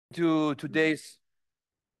to today's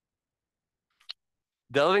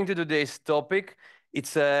topic.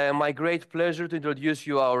 It's my great pleasure to introduce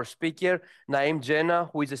you our speaker, Na'eem Jeenah,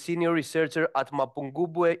 who is a senior researcher at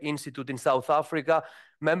Mapungubwe Institute in South Africa,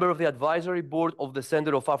 member of the advisory board of the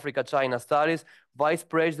Center of Africa-China Studies, vice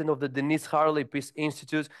president of the Denis Hurley Peace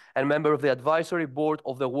Institute, and member of the advisory board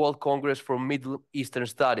of the World Congress for Middle Eastern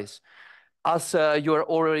Studies. As you are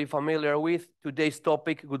already familiar with, today's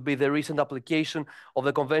topic would be the recent application of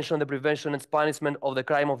the Convention on the Prevention and Punishment of the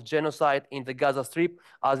Crime of Genocide in the Gaza Strip,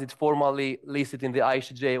 as it's formally listed in the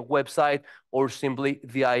ICJ website, or simply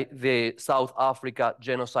the South Africa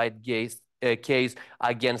genocide case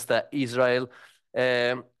against Israel.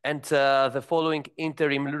 And the following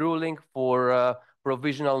interim ruling for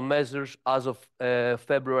provisional measures as of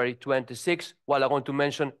February 26, while I want to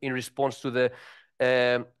mention in response to the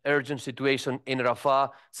urgent situation in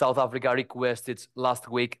Rafah, South Africa requested last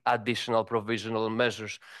week additional provisional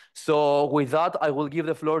measures. So with that, I will give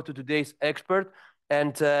the floor to today's expert.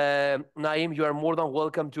 And Na'eem, you are more than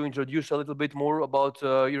welcome to introduce a little bit more about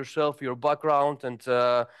yourself, your background, and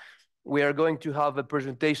we are going to have a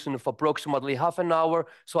presentation of approximately half an hour.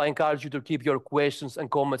 So I encourage you to keep your questions and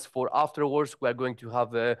comments for afterwards. We are going to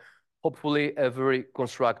have hopefully a very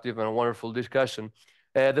constructive and wonderful discussion.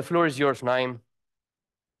 The floor is yours, Na'eem.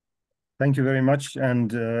 Thank you very much,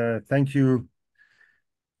 and thank you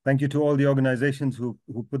to all the organizations who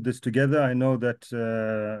put this together. I know that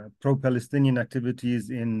pro-Palestinian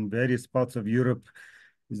activities in various parts of Europe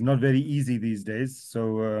is not very easy these days,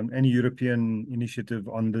 so any European initiative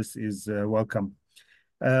on this is welcome.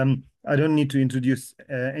 I don't need to introduce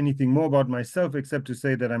anything more about myself except to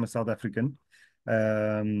say that I'm a South African,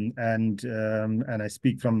 and I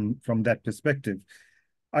speak from that perspective.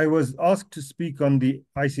 I was asked to speak on the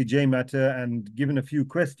ICJ matter and given a few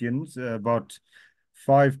questions, about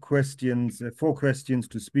 4 questions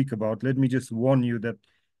to speak about. Let me just warn you that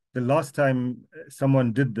the last time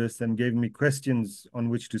someone did this and gave me questions on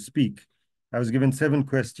which to speak, I was given 7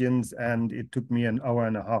 questions and it took me an hour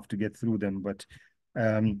and a half to get through them. But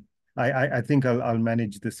I think I'll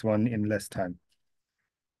manage this one in less time.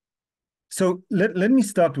 So let me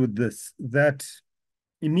start with this, that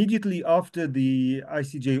immediately after the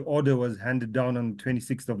ICJ order was handed down on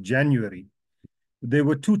 26th of January, there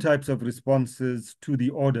were 2 types of responses to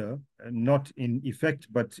the order, not in effect,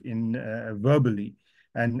 but in verbally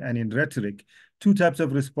and in rhetoric. 2 types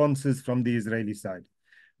of responses from the Israeli side.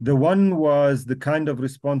 The one was the kind of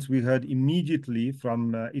response we heard immediately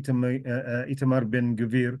from Itamar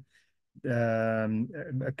Ben-Gvir,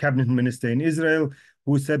 a cabinet minister in Israel,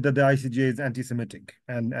 who said that the ICJ is anti-Semitic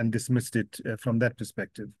and dismissed it from that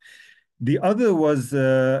perspective. The other was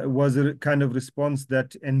a kind of response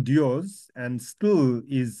that endures and still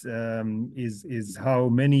is how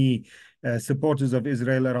many supporters of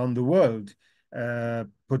Israel around the world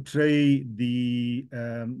portray the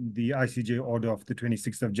ICJ order of the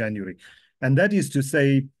 26th of January. And that is to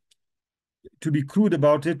say, to be crude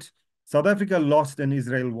about it, South Africa lost and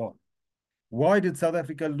Israel won. Why did South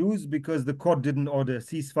Africa lose? Because the court didn't order a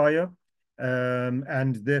ceasefire,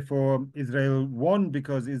 and therefore Israel won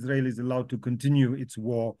because Israel is allowed to continue its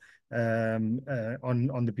war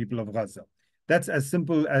on the people of Gaza. That's as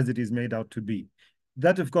simple as it is made out to be.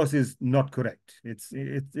 That, of course, is not correct. It's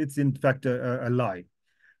in fact a lie.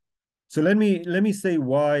 So let me say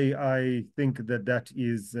why I think that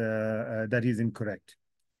is incorrect.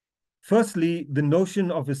 Firstly, the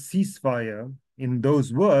notion of a ceasefire in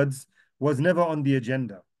those words was never on the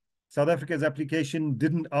agenda. South Africa's application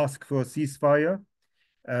didn't ask for a ceasefire,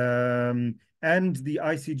 and the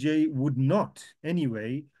ICJ would not,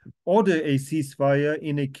 anyway, order a ceasefire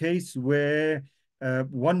in a case where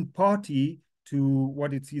one party to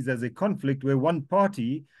what it sees as a conflict, where one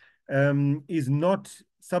party is not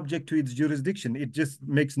subject to its jurisdiction. It just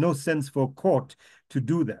makes no sense for court to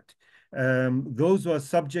do that. Those who are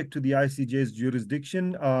subject to the ICJ's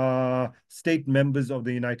jurisdiction are state members of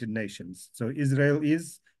the United Nations. So Israel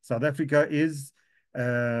is, South Africa is,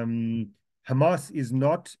 Hamas is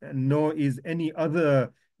not, nor is any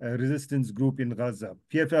other resistance group in Gaza.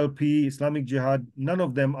 PFLP, Islamic Jihad, none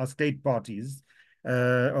of them are state parties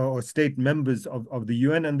or state members of the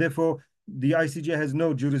UN, and therefore the ICJ has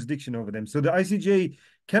no jurisdiction over them. So the ICJ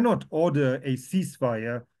cannot order a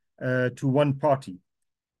ceasefire to one party.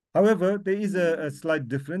 However, there is a slight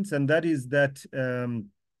difference, and that is that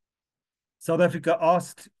South Africa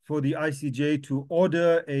asked for the ICJ to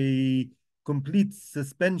order a complete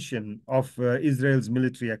suspension of Israel's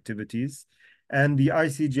military activities, and the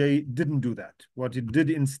ICJ didn't do that. What it did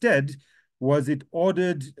instead was it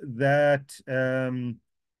ordered that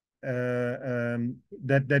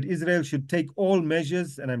that Israel should take all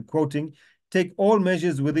measures, and I'm quoting, take all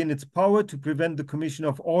measures within its power to prevent the commission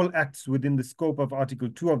of all acts within the scope of Article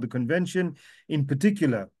 2 of the Convention, in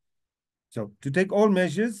particular. So to take all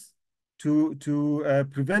measures to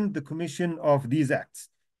prevent the commission of these acts,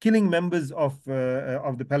 killing members of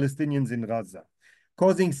the Palestinians in Gaza,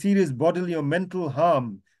 causing serious bodily or mental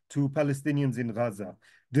harm to Palestinians in Gaza,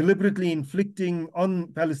 deliberately inflicting on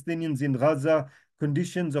Palestinians in Gaza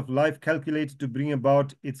conditions of life calculated to bring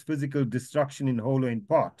about its physical destruction in whole or in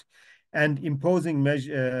part, and imposing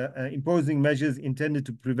measures intended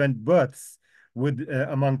to prevent births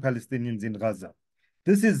among Palestinians in Gaza.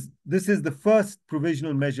 This is the first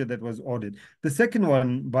provisional measure that was ordered. The second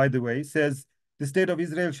one, by the way, says the state of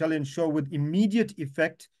Israel shall ensure with immediate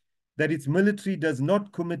effect that its military does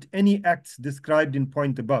not commit any acts described in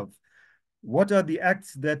point above. What are the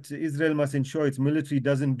acts that Israel must ensure its military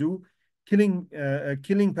doesn't do? Killing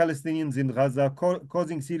Palestinians in Gaza,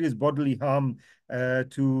 causing serious bodily harm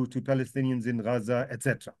to Palestinians in Gaza,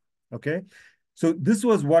 etc. Okay, so this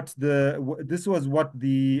was what the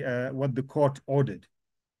court ordered.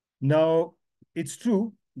 Now, it's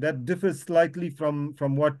true that differs slightly from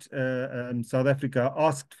what South Africa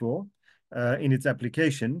asked for in its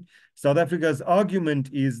application. South Africa's argument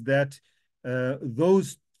is that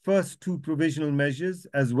those first two provisional measures,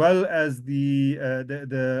 as well as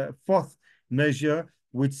the fourth measure,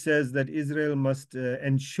 which says that Israel must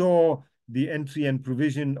ensure the entry and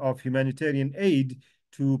provision of humanitarian aid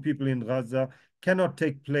to people in Gaza, cannot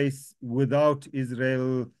take place without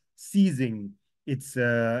Israel ceasing its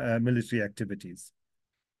military activities.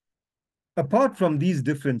 Apart from these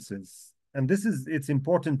differences, and it's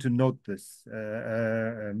important to note this,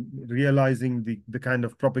 realizing the kind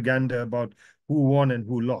of propaganda about who won and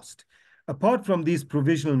who lost. Apart from these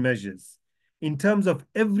provisional measures, in terms of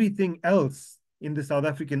everything else in the South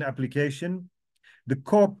African application, the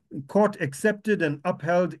court accepted and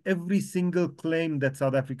upheld every single claim that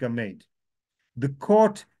South Africa made. The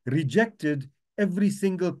court rejected every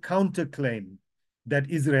single counterclaim that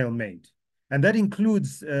Israel made. And that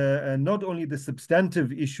includes not only the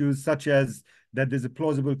substantive issues, such as that there's a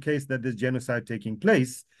plausible case that there's genocide taking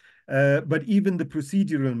place, but even the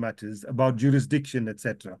procedural matters about jurisdiction,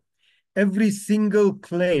 etc. Every single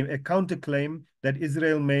claim, a counterclaim that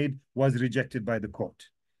Israel made, was rejected by the court.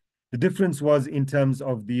 The difference was in terms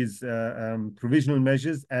of these provisional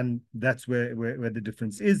measures, and that's where the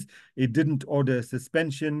difference is. It didn't order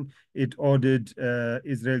suspension. It ordered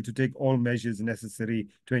Israel to take all measures necessary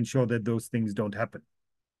to ensure that those things don't happen.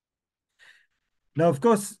 Now, of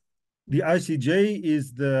course, the ICJ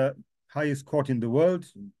is the highest court in the world.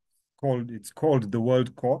 It's called the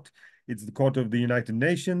World Court. It's the court of the United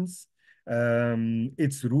Nations.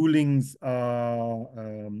 Its rulings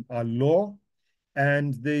are law.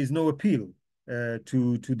 And there is no appeal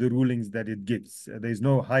to the rulings that it gives. There is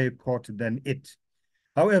no higher court than it.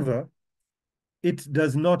 However, it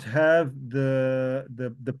does not have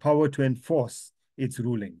the power to enforce its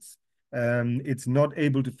rulings. It's not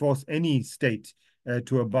able to force any state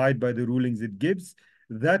to abide by the rulings it gives.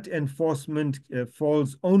 That enforcement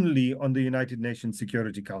falls only on the United Nations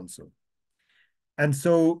Security Council. And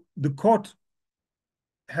so the court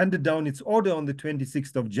handed down its order on the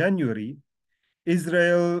 26th of January.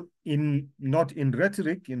 Israel, not in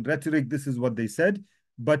rhetoric this is what they said,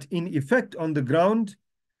 but in effect on the ground,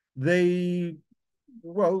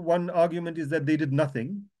 one argument is that they did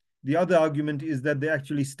nothing. The other argument is that they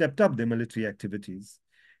actually stepped up their military activities.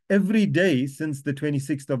 Every day since the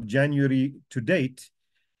 26th of January to date,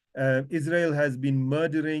 Israel has been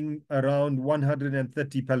murdering around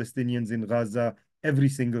 130 Palestinians in Gaza every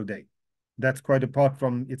single day. That's quite apart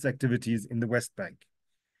from its activities in the West Bank.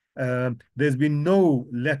 There's been no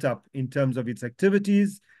let-up in terms of its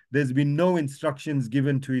activities. There's been no instructions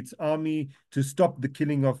given to its army to stop the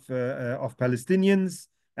killing of Palestinians,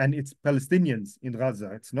 and it's Palestinians in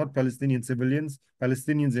Gaza. It's not Palestinian civilians,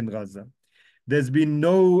 Palestinians in Gaza. There's been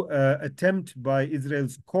no attempt by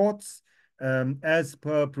Israel's courts, as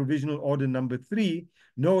per Provisional Order number 3,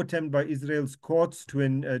 no attempt by Israel's courts to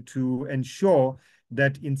ensure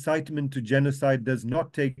that incitement to genocide does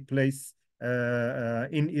not take place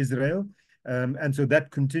in Israel. And so that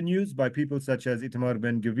continues by people such as Itamar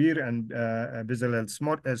Ben-Gvir and Bezalel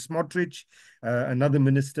Smotrich, another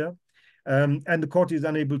minister. And the court is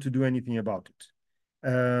unable to do anything about it.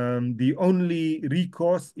 The only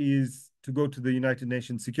recourse is to go to the United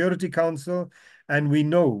Nations Security Council. And we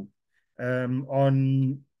know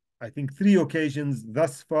on, I think, 3 occasions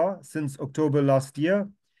thus far since October last year,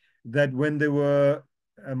 that when there were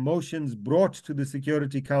motions brought to the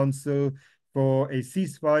Security Council for a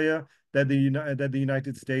ceasefire, that the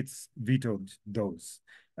United States vetoed those.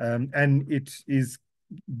 And it is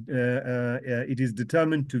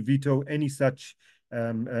determined to veto any such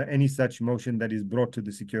motion that is brought to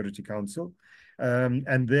the Security Council.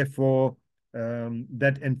 And therefore,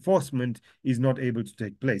 that enforcement is not able to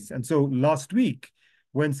take place. And so last week,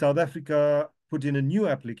 when South Africa put in a new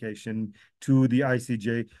application to the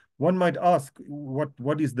ICJ, one might ask,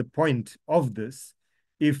 what is the point of this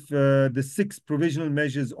if the 6 provisional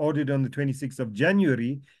measures ordered on the 26th of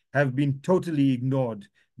January have been totally ignored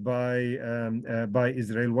by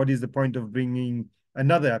Israel? What is the point of bringing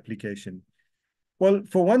another application? Well,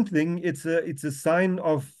 for one thing, it's a sign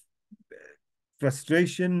of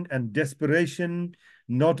frustration and desperation,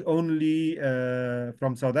 not only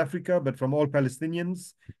from South Africa, but from all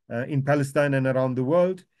Palestinians in Palestine and around the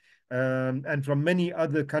world, and from many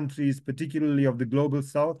other countries, particularly of the global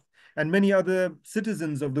south, and many other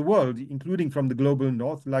citizens of the world, including from the global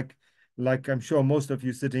north, like I'm sure most of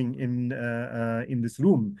you sitting in this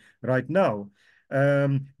room right now.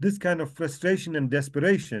 This kind of frustration and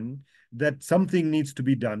desperation that something needs to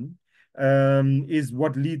be done is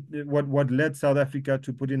what led South Africa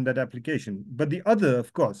to put in that application. But the other,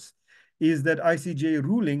 of course, is that ICJ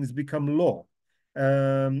rulings become law,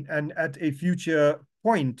 and at a future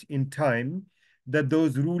point in time, that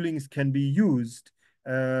those rulings can be used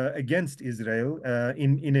against Israel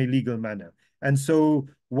in a legal manner. And so,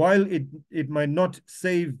 while it might not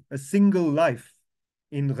save a single life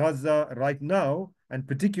in Gaza right now, and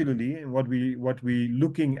particularly what we're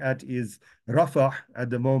looking at is Rafah at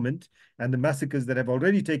the moment, and the massacres that have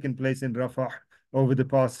already taken place in Rafah over the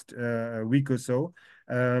past week or so,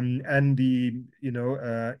 and the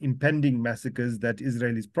impending massacres that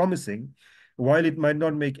Israel is promising. While it might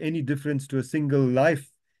not make any difference to a single life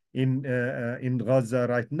in Gaza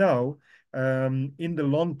right now, in the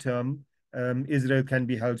long term, Israel can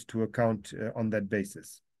be held to account on that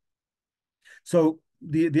basis. So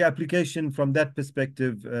the application from that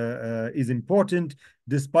perspective is important,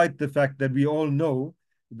 despite the fact that we all know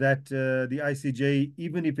that the ICJ,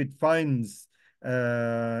 even if it finds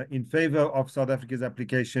in favor of South Africa's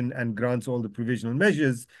application and grants all the provisional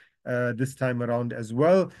measures this time around as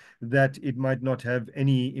well, that it might not have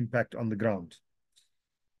any impact on the ground.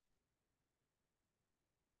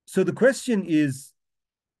 So the question is,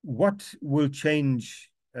 what will change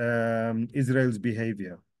Israel's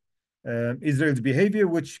behavior? Israel's behavior,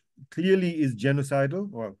 which clearly is genocidal.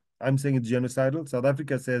 Well, I'm saying it's genocidal. South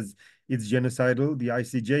Africa says it's genocidal. The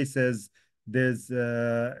ICJ says there's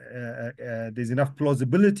enough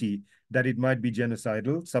plausibility that it might be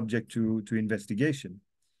genocidal, subject to investigation.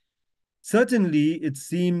 Certainly, it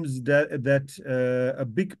seems that a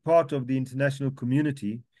big part of the international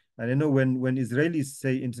community, and I know when Israelis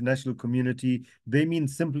say international community, they mean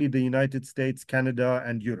simply the United States, Canada,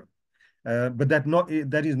 and Europe. But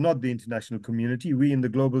that is not the international community. We in the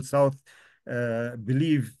global south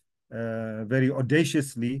believe very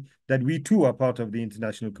audaciously that we too are part of the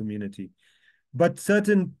international community. But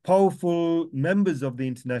certain powerful members of the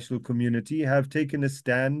international community have taken a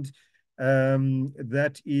stand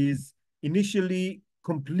that is initially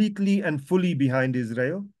completely and fully behind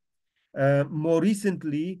Israel, more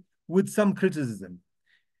recently with some criticism.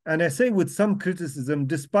 And I say with some criticism,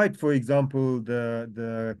 despite, for example,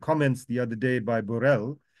 the comments the other day by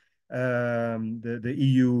Borrell, the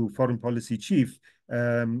EU foreign policy chief,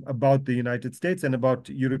 about the United States and about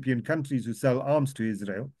European countries who sell arms to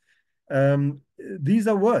Israel. These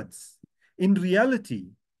are words. In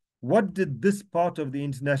reality, what did this part of the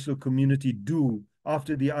international community do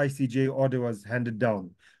after the ICJ order was handed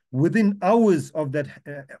down? Within hours of that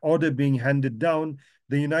order being handed down,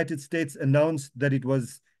 the United States announced that it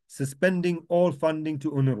was suspending all funding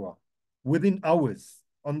to UNRWA within hours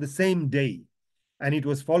on the same day. And it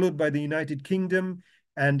was followed by the United Kingdom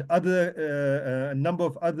and a number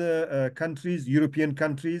of other countries, European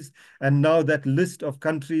countries, and now that list of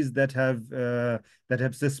countries that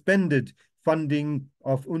have suspended funding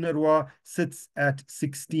of UNRWA sits at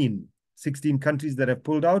 16 countries that have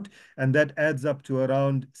pulled out, and that adds up to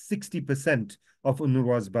around 60% of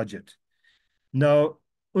UNRWA's budget. Now,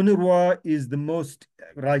 UNRWA is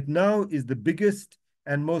right now is the biggest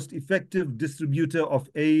and most effective distributor of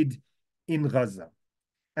aid in Gaza.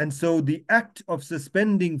 And so the act of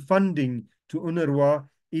suspending funding to UNRWA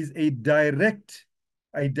is a direct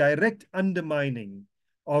undermining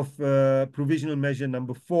of provisional measure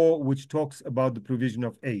number 4, which talks about the provision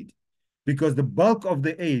of aid. Because the bulk of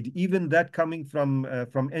the aid, even that coming from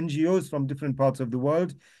NGOs from different parts of the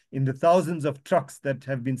world, in the thousands of trucks that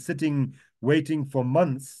have been sitting waiting for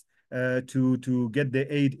months to get their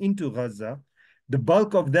aid into Gaza, the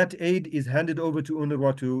bulk of that aid is handed over to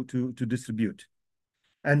UNRWA to distribute.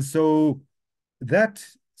 And so that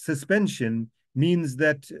suspension means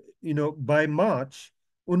that, by March,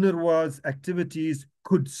 UNRWA's activities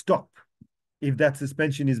could stop if that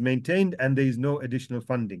suspension is maintained and there is no additional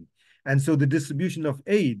funding. And so the distribution of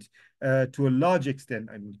aid to a large extent,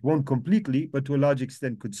 I mean, it won't completely, but to a large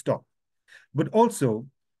extent could stop. But also,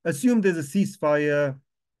 assume there's a ceasefire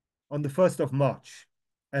on the 1st of March,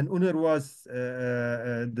 and UNRWA's,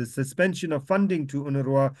 the suspension of funding to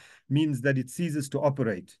UNRWA means that it ceases to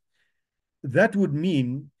operate. That would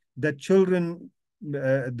mean that children,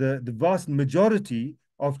 the vast majority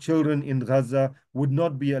of children in Gaza would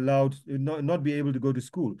not be allowed, not be able to go to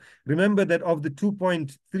school. Remember that of the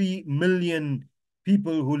 2.3 million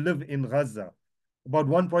people who live in Gaza, about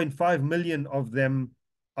 1.5 million of them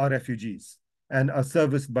are refugees and are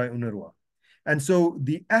serviced by UNRWA. And so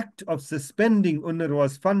the act of suspending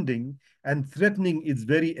UNRWA's funding and threatening its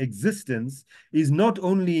very existence is not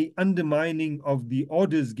only undermining of the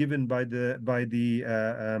orders given by the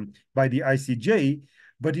ICJ,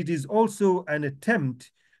 but it is also an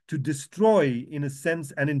attempt to destroy, in a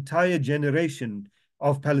sense, an entire generation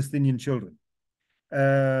of Palestinian children.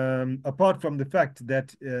 Apart from the fact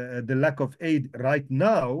that the lack of aid right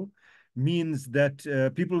now means that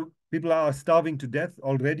people are starving to death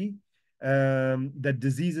already, that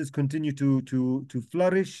diseases continue to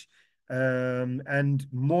flourish, and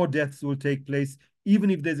more deaths will take place.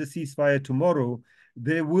 Even if there's a ceasefire tomorrow,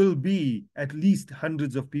 there will be at least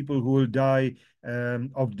hundreds of people who will die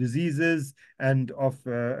of diseases and of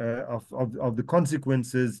the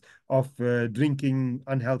consequences of drinking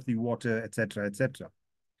unhealthy water, etc., etc.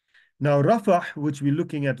 Now, Rafah, which we're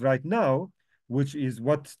looking at right now, which is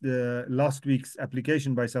what the last week's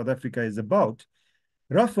application by South Africa is about,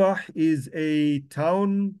 Rafah is a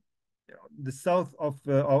town the south of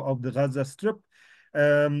the Gaza Strip,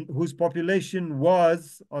 whose population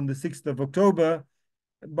was, on the 6th of October,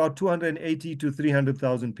 about 280 to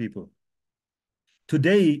 300,000 people.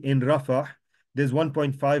 Today in Rafah, there's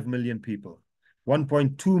 1.5 million people.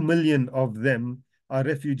 1.2 million of them are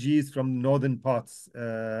refugees from northern parts,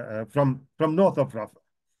 from north of Rafah,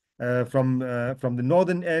 from the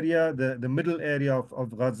northern area, the middle area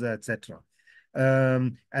of Gaza, etc.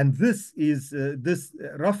 And this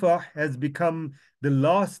Rafah has become the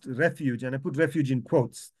last refuge, and I put refuge in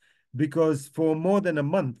quotes, because for more than a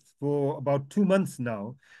month, for about 2 months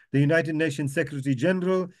now, the United Nations Secretary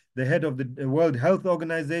General, the head of the World Health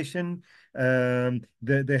Organization,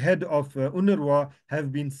 the head of UNRWA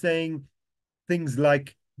have been saying things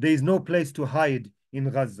like, there is no place to hide in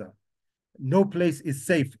Gaza. No place is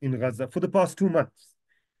safe in Gaza for the past 2 months.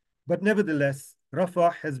 But nevertheless,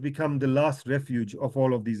 Rafah has become the last refuge of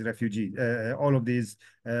all of these refugees, all of these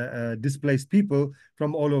displaced people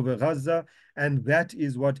from all over Gaza, and that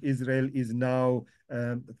is what Israel is now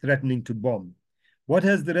threatening to bomb. What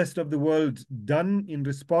has the rest of the world done in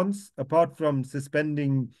response, apart from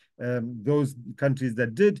suspending those countries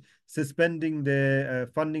that did, suspending their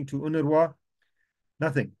funding to UNRWA?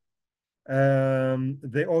 Nothing.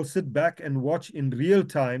 They all sit back and watch in real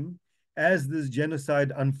time as this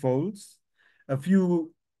genocide unfolds. A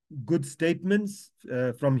few good statements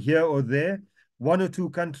from here or there. 1 or 2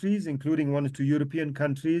 countries, including 1 or 2 European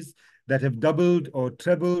countries, that have doubled or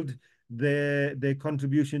trebled their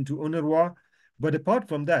contribution to UNRWA. But apart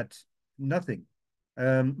from that, nothing.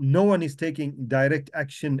 No one is taking direct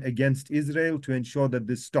action against Israel to ensure that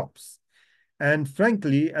this stops. And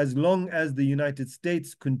frankly, as long as the United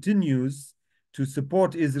States continues to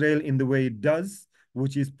support Israel in the way it does,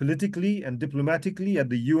 which is politically and diplomatically at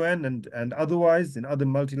the UN and otherwise in other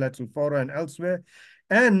multilateral fora and elsewhere,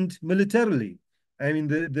 and militarily. I mean,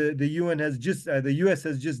 the UN has just, the US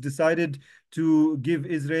has just decided to give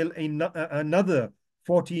Israel another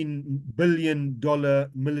 $14 billion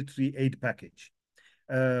military aid package,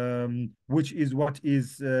 which is what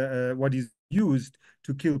is used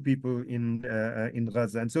to kill people in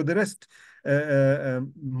Gaza. And so the rest,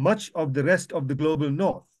 much of the rest of the global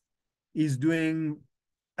north is doing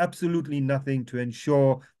absolutely nothing to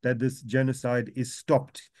ensure that this genocide is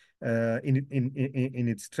stopped in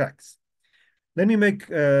its tracks. Let me make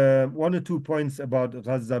 1 or 2 points about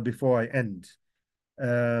Gaza before I end.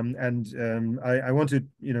 I want to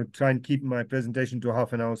try and keep my presentation to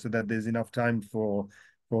half an hour so that there's enough time for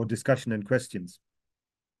discussion and questions.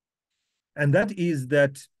 And that is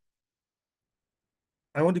that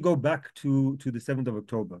I want to go back to the 7th of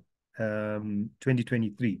October,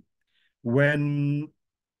 2023, when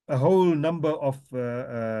a whole number of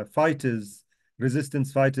fighters,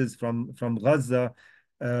 resistance fighters from Gaza,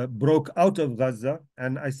 broke out of Gaza.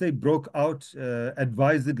 And I say broke out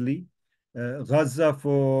advisedly, Gaza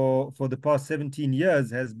for the past 17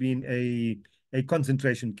 years has been a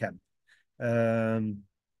concentration camp.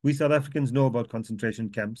 We South Africans know about concentration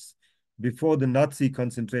camps. Before the Nazi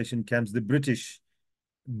concentration camps, the British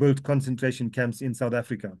built concentration camps in South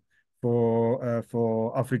Africa for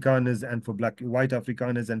Afrikaners and for white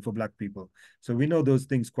Afrikaners and for black people. So we know those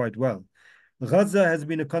things quite well. Gaza has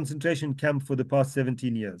been a concentration camp for the past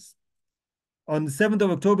 17 years. On the 7th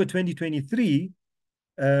of October 2023,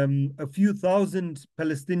 a few thousand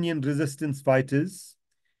Palestinian resistance fighters,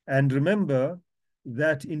 and remember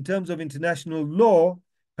that in terms of international law,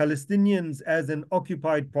 Palestinians as an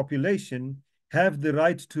occupied population have the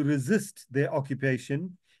right to resist their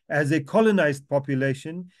occupation. As a colonized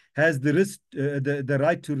population, has the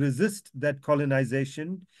right to resist that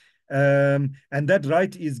colonization. And that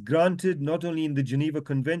right is granted not only in the Geneva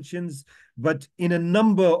Conventions, but in a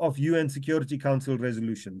number of UN Security Council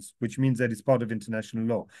resolutions, which means that it's part of international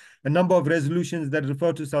law. A number of resolutions that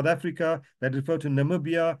refer to South Africa, that refer to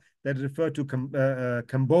Namibia, that refer to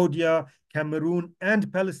Cambodia, Cameroon,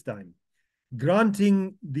 and Palestine,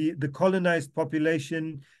 granting the colonized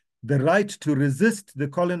population the right to resist the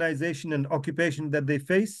colonization and occupation that they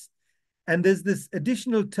face. And there's this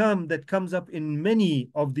additional term that comes up in many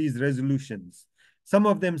of these resolutions. Some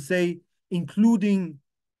of them say, including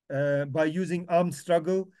by using armed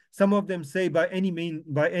struggle. Some of them say by any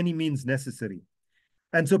means necessary.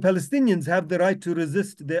 And so Palestinians have the right to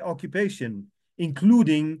resist their occupation,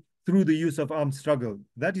 including through the use of armed struggle.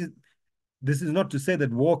 This is not to say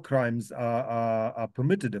that war crimes are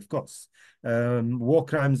permitted, of course. War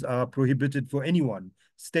crimes are prohibited for anyone,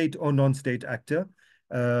 state or non-state actor.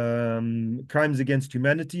 Crimes against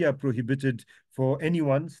humanity are prohibited for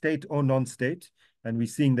anyone, state or non-state. And we're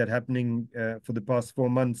seeing that happening for the past 4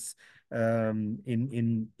 months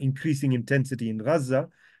in increasing intensity in Gaza.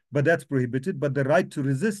 But that's prohibited. But the right to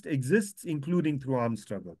resist exists, including through armed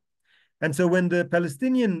struggle. And so when the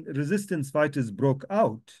Palestinian resistance fighters broke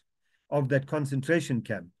out of that concentration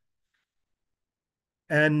camp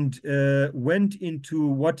and went into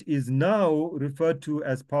what is now referred to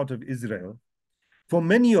as part of Israel, for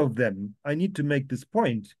many of them, I need to make this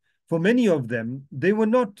point, for many of them, they were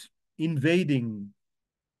not invading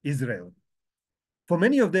Israel. For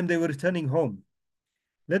many of them, they were returning home.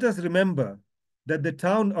 Let us remember that the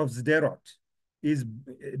town of Sderot is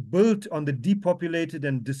built on the depopulated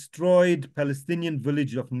and destroyed Palestinian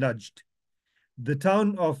village of Najd. The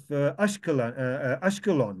town of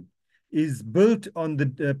Ashkelon is built on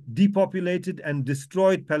the depopulated and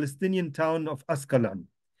destroyed Palestinian town of Ascalon.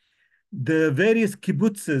 The various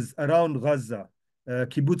kibbutzes around Gaza,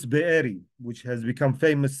 kibbutz Be'eri, which has become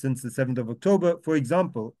famous since the 7th of October, for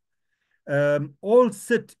example, all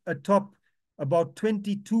sit atop about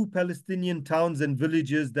 22 Palestinian towns and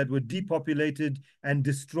villages that were depopulated and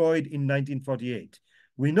destroyed in 1948.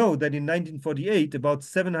 We know that in 1948, about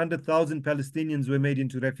 700,000 Palestinians were made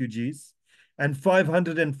into refugees, and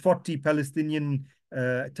 540 Palestinian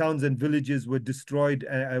towns and villages were destroyed,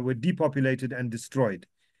 were depopulated and destroyed.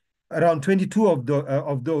 Around 22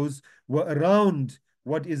 of those were around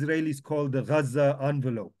what Israelis call the Gaza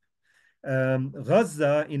envelope.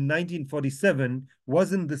 Gaza in 1947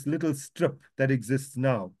 wasn't this little strip that exists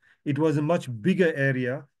now. It was a much bigger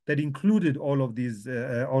area that included all of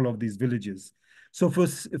these villages. So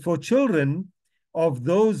for children of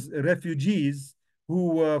those refugees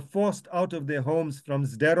who were forced out of their homes from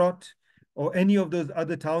Sderot or any of those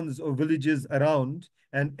other towns or villages around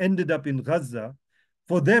and ended up in Gaza,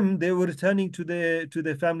 for them, they were returning to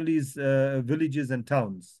their families' villages and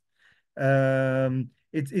towns.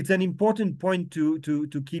 It's an important point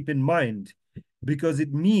to keep in mind, because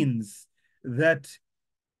it means that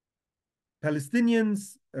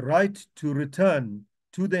Palestinians' right to return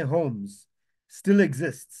to their homes still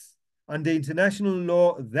exists. Under international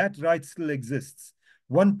law, that right still exists.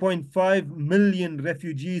 1.5 million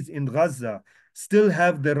refugees in Gaza still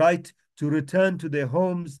have the right to return to their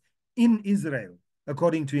homes in Israel,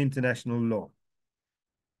 according to international law.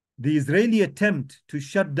 The Israeli attempt to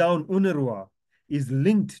shut down UNRWA is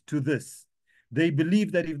linked to this. They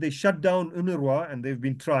believe that if they shut down UNRWA, and they've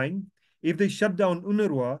been trying, if they shut down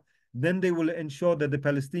UNRWA, then they will ensure that the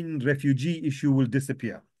Palestinian refugee issue will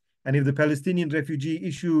disappear. And if the Palestinian refugee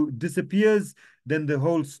issue disappears, then the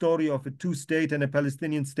whole story of a two-state and a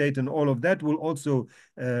Palestinian state and all of that will also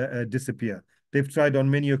disappear. They've tried on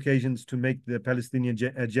many occasions to make the Palestinian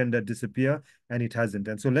agenda disappear, and it hasn't.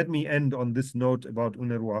 And so let me end on this note about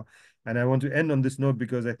UNRWA. And I want to end on this note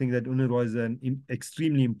because I think that UNRWA is an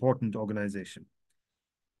extremely important organization.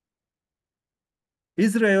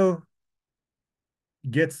 Israel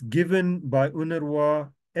gets given by UNRWA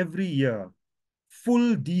every year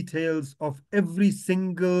full details of every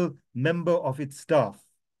single member of its staff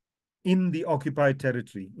in the occupied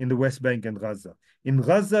territory, in the West Bank and Gaza. In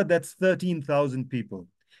Gaza, that's 13,000 people.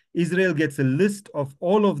 Israel gets a list of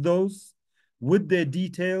all of those with their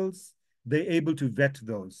details. They're able to vet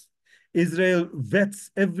those. Israel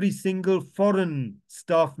vets every single foreign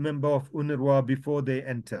staff member of UNRWA before they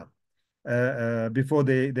enter,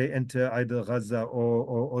 they enter either Gaza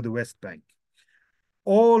or the West Bank.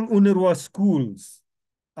 All UNRWA schools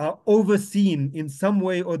are overseen in some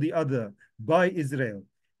way or the other by Israel.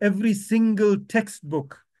 Every single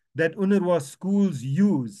textbook that UNRWA schools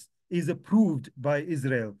use is approved by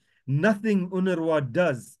Israel. Nothing UNRWA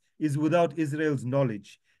does is without Israel's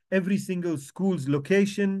knowledge. Every single school's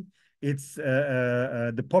location, its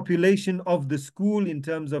the population of the school in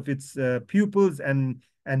terms of its pupils and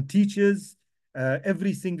teachers,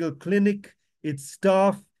 every single clinic, its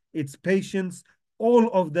staff, its patients, all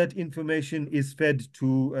of that information is fed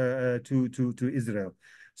to Israel.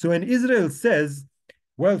 So when Israel says,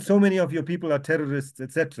 well, so many of your people are terrorists,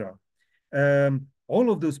 etc.,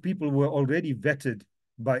 all of those people were already vetted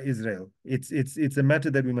by Israel. It's a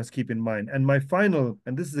matter that we must keep in mind. And my final,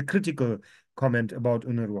 and this is a critical comment about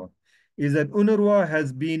UNRWA, is that UNRWA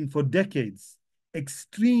has been for decades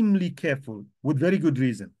extremely careful, with very good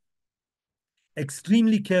reason,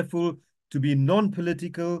 extremely careful to be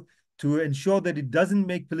non-political, to ensure that it doesn't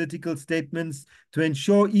make political statements, to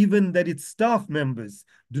ensure even that its staff members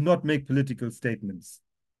do not make political statements.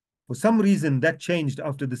 For some reason, that changed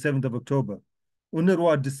after the 7th of October.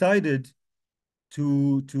 UNRWA decided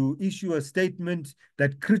to issue a statement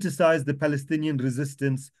that criticized the Palestinian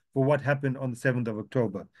resistance for what happened on the 7th of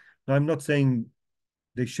October. Now, I'm not saying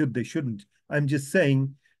they shouldn't. I'm just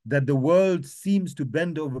saying that the world seems to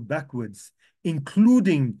bend over backwards,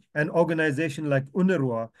 including an organization like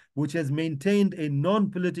UNRWA, which has maintained a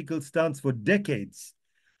non-political stance for decades,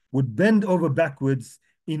 would bend over backwards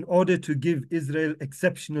in order to give Israel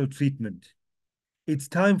exceptional treatment. It's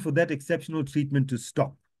time for that exceptional treatment to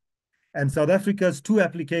stop. And South Africa's 2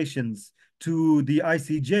 applications to the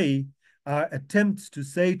ICJ are attempts to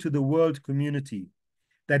say to the world community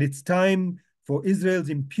that it's time for Israel's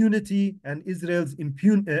impunity and Israel's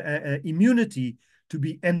immunity to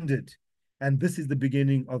be ended. And this is the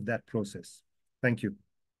beginning of that process. Thank you.